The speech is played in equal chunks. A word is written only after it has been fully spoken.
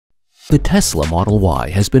The Tesla Model Y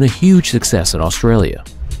has been a huge success in Australia,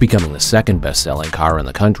 becoming the second best-selling car in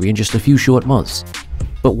the country in just a few short months.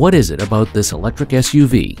 But what is it about this electric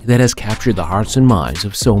SUV that has captured the hearts and minds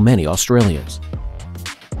of so many Australians?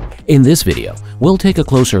 In this video, we'll take a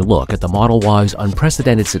closer look at the Model Y's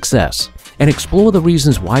unprecedented success and explore the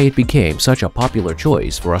reasons why it became such a popular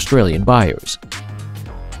choice for Australian buyers.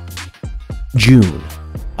 June,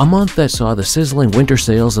 a month that saw the sizzling winter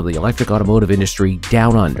sales of the electric automotive industry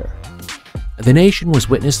down under. The nation was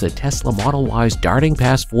witness to Tesla Model Y's darting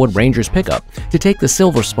past Ford Ranger's pickup to take the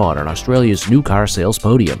silver spot on Australia's new car sales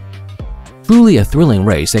podium. Truly a thrilling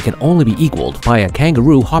race that can only be equaled by a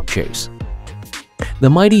kangaroo hop chase. The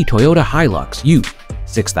mighty Toyota Hilux Ute,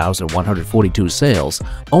 6,142 sales,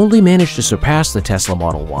 only managed to surpass the Tesla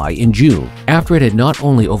Model Y in June after it had not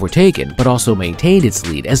only overtaken but also maintained its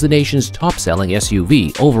lead as the nation's top-selling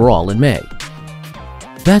SUV overall in May.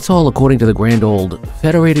 That's all according to the grand old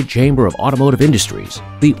Federated Chamber of Automotive Industries,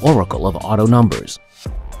 the oracle of auto numbers.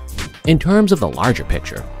 In terms of the larger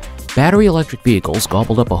picture, battery electric vehicles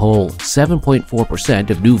gobbled up a whole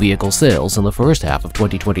 7.4% of new vehicle sales in the first half of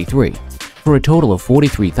 2023, for a total of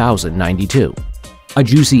 43,092. A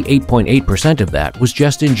juicy 8.8% of that was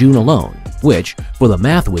just in June alone, which, for the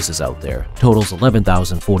math whizzes out there, totals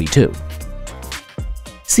 11,042.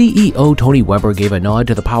 CEO Tony Weber gave a nod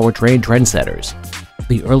to the powertrain trendsetters.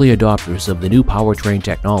 The early adopters of the new powertrain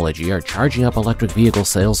technology are charging up electric vehicle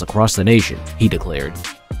sales across the nation, he declared.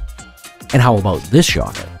 And how about this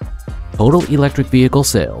shocker? Total electric vehicle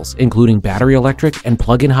sales, including battery electric and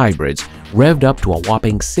plug-in hybrids, revved up to a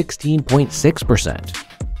whopping 16.6%.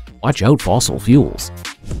 Watch out, fossil fuels.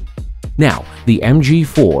 Now, the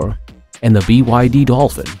MG4 and the BYD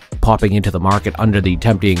Dolphin, popping into the market under the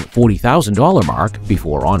tempting $40,000 mark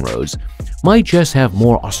before on-roads, might just have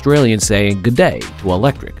more Australians saying good day to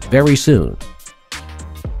electric very soon.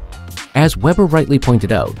 As Weber rightly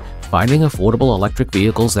pointed out, finding affordable electric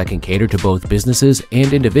vehicles that can cater to both businesses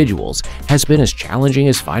and individuals has been as challenging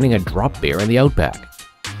as finding a drop bear in the outback.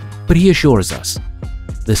 But he assures us,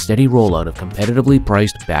 the steady rollout of competitively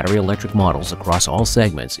priced battery electric models across all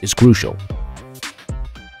segments is crucial.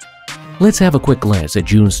 Let's have a quick glance at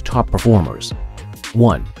June's top performers.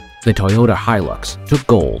 1. The Toyota Hilux took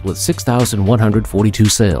gold with 6,142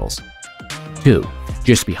 sales. 2.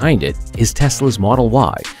 Just behind it is Tesla's Model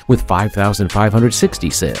Y with 5,560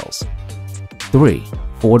 sales. 3.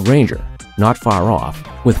 Ford Ranger, not far off,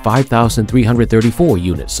 with 5,334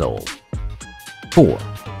 units sold. 4.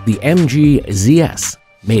 The MG ZS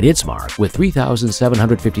made its mark with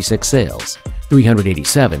 3,756 sales,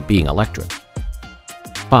 387 being electric.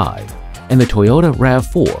 5. And the Toyota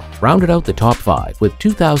RAV4 rounded out the top 5 with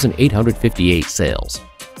 2,858 sales.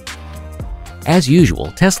 As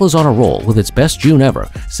usual, Tesla's on a roll with its best June ever,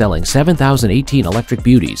 selling 7,018 electric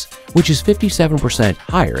beauties, which is 57%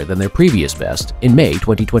 higher than their previous best in May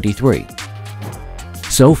 2023.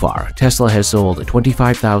 So far, Tesla has sold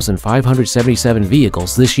 25,577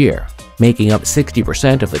 vehicles this year, making up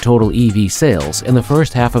 60% of the total EV sales in the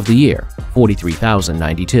first half of the year,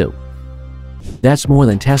 43,092. That's more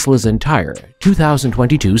than Tesla's entire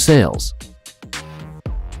 2022 sales.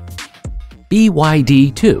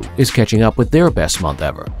 BYD, too, is catching up with their best month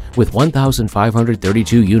ever, with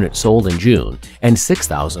 1,532 units sold in June and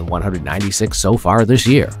 6,196 so far this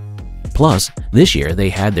year. Plus, this year they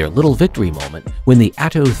had their little victory moment when the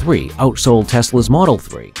Atto 3 outsold Tesla's Model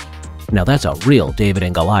 3. Now that's a real David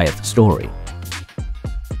and Goliath story.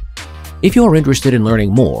 If you're interested in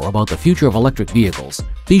learning more about the future of electric vehicles,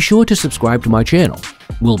 be sure to subscribe to my channel.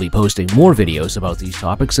 We'll be posting more videos about these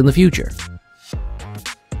topics in the future.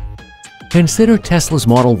 Consider Tesla's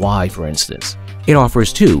Model Y, for instance. It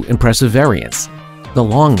offers two impressive variants, the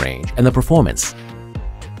long range and the performance.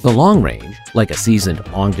 The long range, like a seasoned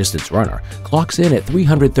long-distance runner, clocks in at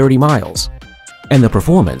 330 miles. And the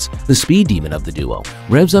performance, the speed demon of the duo,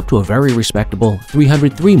 revs up to a very respectable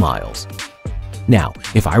 303 miles. Now,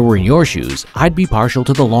 if I were in your shoes, I'd be partial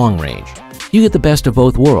to the long range. You get the best of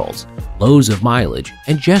both worlds, loads of mileage,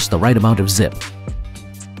 and just the right amount of zip.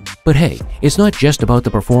 But hey, it's not just about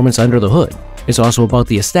the performance under the hood, it's also about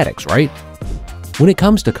the aesthetics, right? When it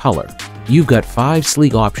comes to color, you've got 5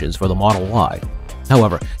 sleek options for the Model Y.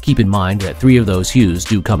 However, keep in mind that 3 of those hues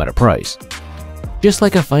do come at a price. Just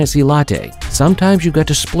like a fancy latte, sometimes you've got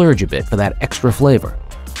to splurge a bit for that extra flavor.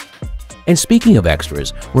 And speaking of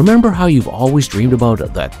extras, remember how you've always dreamed about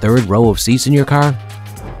that third row of seats in your car?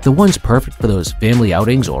 The one's perfect for those family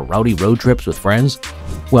outings or rowdy road trips with friends?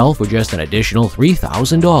 Well, for just an additional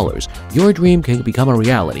 $3,000, your dream can become a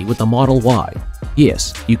reality with the Model Y.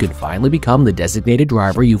 Yes, you can finally become the designated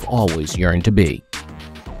driver you've always yearned to be.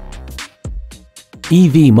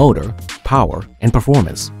 EV motor, power, and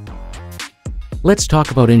performance. Let's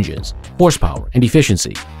talk about engines, horsepower, and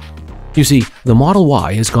efficiency. You see, the Model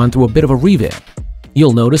Y has gone through a bit of a revamp.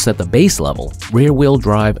 You'll notice that the base level, rear-wheel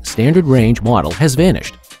drive, standard range model has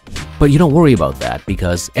vanished. But you don't worry about that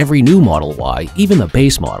because every new Model Y, even the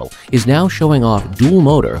base model, is now showing off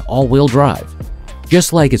dual-motor all-wheel drive,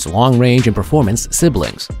 just like its long-range and performance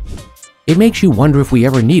siblings. It makes you wonder if we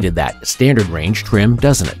ever needed that standard range trim,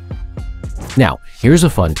 doesn't it? Now, here's a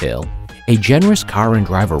fun tale. A generous car and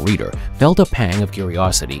driver reader felt a pang of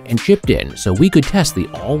curiosity and chipped in so we could test the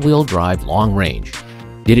all-wheel drive long range.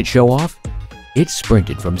 Did it show off? It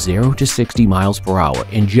sprinted from 0 to 60 miles per hour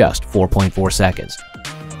in just 4.4 seconds.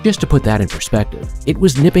 Just to put that in perspective, it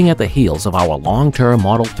was nipping at the heels of our long-term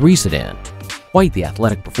Model 3 sedan. Quite the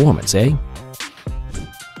athletic performance, eh?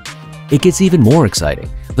 It gets even more exciting.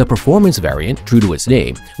 The performance variant, true to its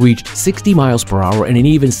name, reached 60 miles per hour in an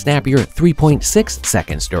even snappier 3.6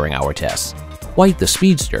 seconds during our tests. Quite the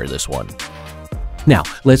speedster, this one. Now,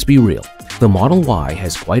 let's be real. The Model Y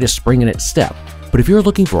has quite a spring in its step, but if you're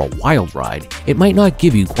looking for a wild ride, it might not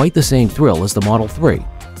give you quite the same thrill as the Model 3.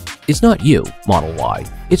 It's not you, Model Y,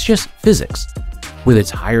 it's just physics. With its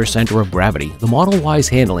higher center of gravity, the Model Y's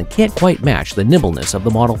handling can't quite match the nimbleness of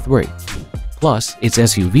the Model 3. Plus, its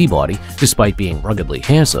SUV body, despite being ruggedly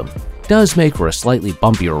handsome, does make for a slightly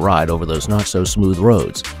bumpier ride over those not-so-smooth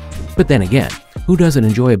roads. But then again, who doesn't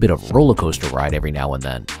enjoy a bit of roller coaster ride every now and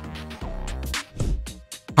then?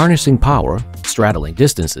 Harnessing power, straddling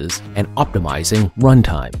distances, and optimizing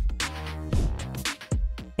runtime.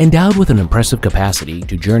 Endowed with an impressive capacity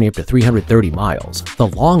to journey up to 330 miles, the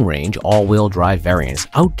long-range all-wheel drive variants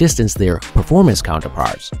outdistance their performance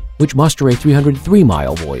counterparts, which muster a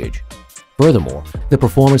 303-mile voyage. Furthermore, the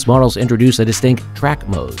performance models introduce a distinct track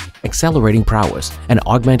mode, accelerating prowess, an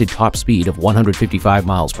augmented top speed of 155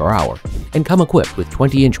 miles per hour, and come equipped with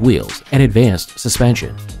 20-inch wheels and advanced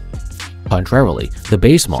suspension. Contrarily, the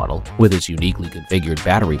base model, with its uniquely configured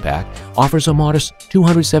battery pack, offers a modest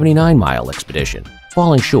 279-mile expedition,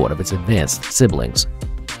 falling short of its advanced siblings.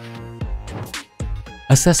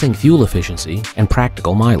 Assessing fuel efficiency and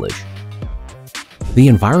practical mileage. The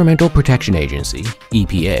Environmental Protection Agency,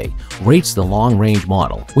 EPA, rates the long-range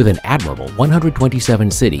model with an admirable 127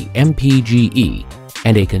 city mpge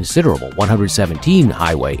and a considerable 117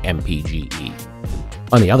 highway mpge.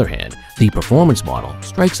 On the other hand, the performance model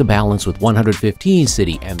strikes a balance with 115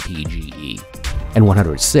 city mpge and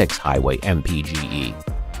 106 highway mpge.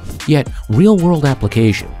 Yet, real-world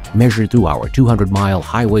application, measured through our 200-mile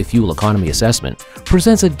highway fuel economy assessment,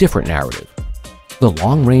 presents a different narrative. The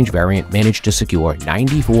long-range variant managed to secure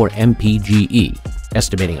 94 mpge,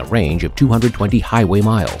 estimating a range of 220 highway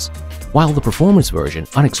miles, while the performance version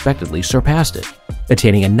unexpectedly surpassed it,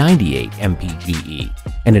 attaining a 98 mpge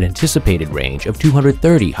and an anticipated range of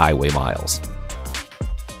 230 highway miles.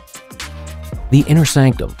 The inner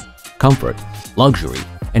sanctum, comfort, luxury,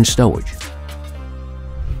 and stowage.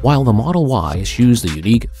 While the Model Y eschews the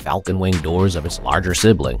unique falcon wing doors of its larger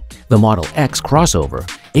sibling, the Model X crossover,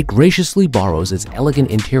 it graciously borrows its elegant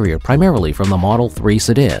interior primarily from the Model 3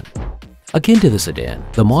 sedan. Akin to the sedan,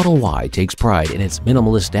 the Model Y takes pride in its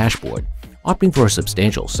minimalist dashboard, opting for a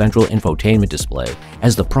substantial central infotainment display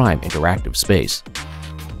as the prime interactive space.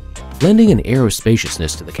 Lending an air of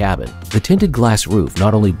spaciousness to the cabin, the tinted glass roof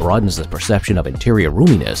not only broadens the perception of interior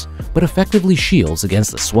roominess, but effectively shields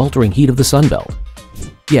against the sweltering heat of the Sunbelt.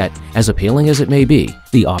 Yet, as appealing as it may be,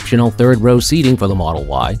 the optional third-row seating for the Model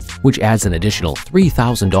Y, which adds an additional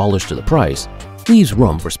 $3,000 to the price, leaves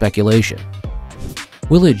room for speculation.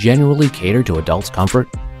 Will it genuinely cater to adults' comfort?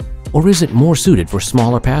 Or is it more suited for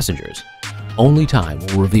smaller passengers? Only time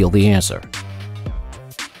will reveal the answer.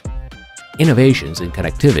 Innovations in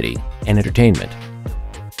connectivity and entertainment.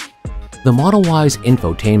 The Model Y's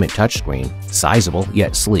infotainment touchscreen, sizable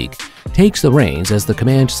yet sleek, takes the reins as the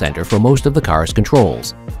command center for most of the car's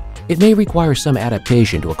controls. It may require some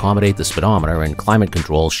adaptation to accommodate the speedometer and climate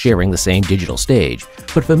controls sharing the same digital stage,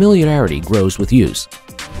 but familiarity grows with use.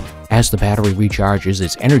 As the battery recharges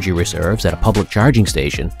its energy reserves at a public charging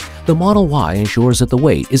station, the Model Y ensures that the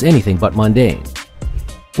wait is anything but mundane.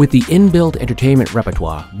 With the inbuilt entertainment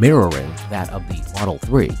repertoire mirroring that of the Model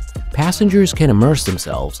 3, passengers can immerse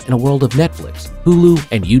themselves in a world of Netflix, Hulu,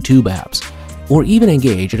 and YouTube apps, or even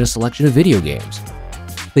engage in a selection of video games.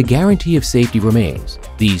 The guarantee of safety remains.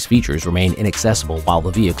 These features remain inaccessible while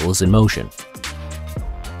the vehicle is in motion.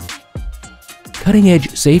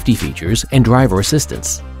 Cutting-edge safety features and driver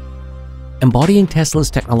assistance. Embodying Tesla's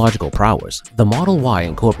technological prowess, the Model Y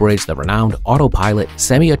incorporates the renowned Autopilot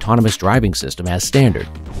semi-autonomous driving system as standard.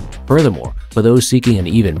 Furthermore, for those seeking an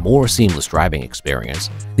even more seamless driving experience,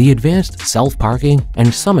 the advanced self-parking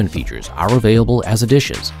and summon features are available as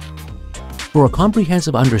additions. For a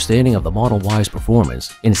comprehensive understanding of the Model Y's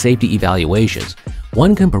performance in safety evaluations,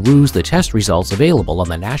 one can peruse the test results available on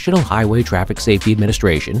the National Highway Traffic Safety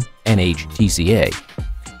Administration (NHTSA)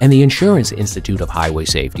 and the Insurance Institute of Highway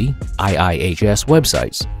Safety (IIHS)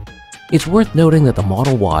 websites. It's worth noting that the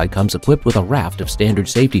Model Y comes equipped with a raft of standard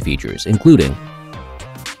safety features, including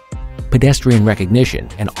pedestrian recognition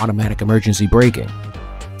and automatic emergency braking,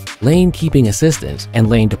 lane keeping assistance and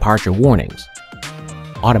lane departure warnings,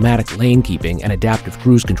 automatic lane keeping and adaptive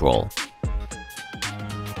cruise control,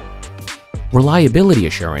 reliability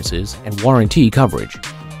assurances and warranty coverage.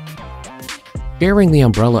 Sharing the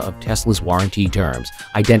umbrella of Tesla's warranty terms,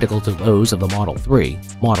 identical to those of the Model 3,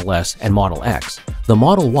 Model S, and Model X, the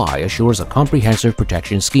Model Y assures a comprehensive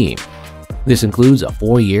protection scheme. This includes a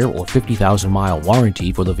 4-year or 50,000-mile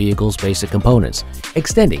warranty for the vehicle's basic components,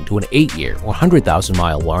 extending to an 8-year or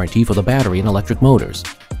 100,000-mile warranty for the battery and electric motors.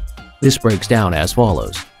 This breaks down as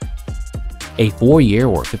follows: a 4-year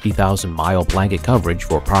or 50,000-mile blanket coverage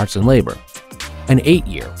for parts and labor, an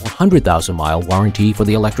 8-year or 100,000-mile warranty for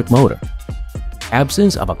the electric motor,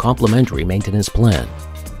 absence of a complimentary maintenance plan.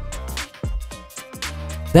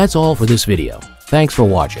 That's all for this video. Thanks for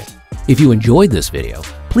watching. If you enjoyed this video,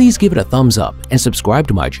 please give it a thumbs up and subscribe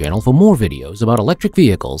to my channel for more videos about electric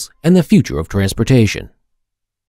vehicles and the future of transportation.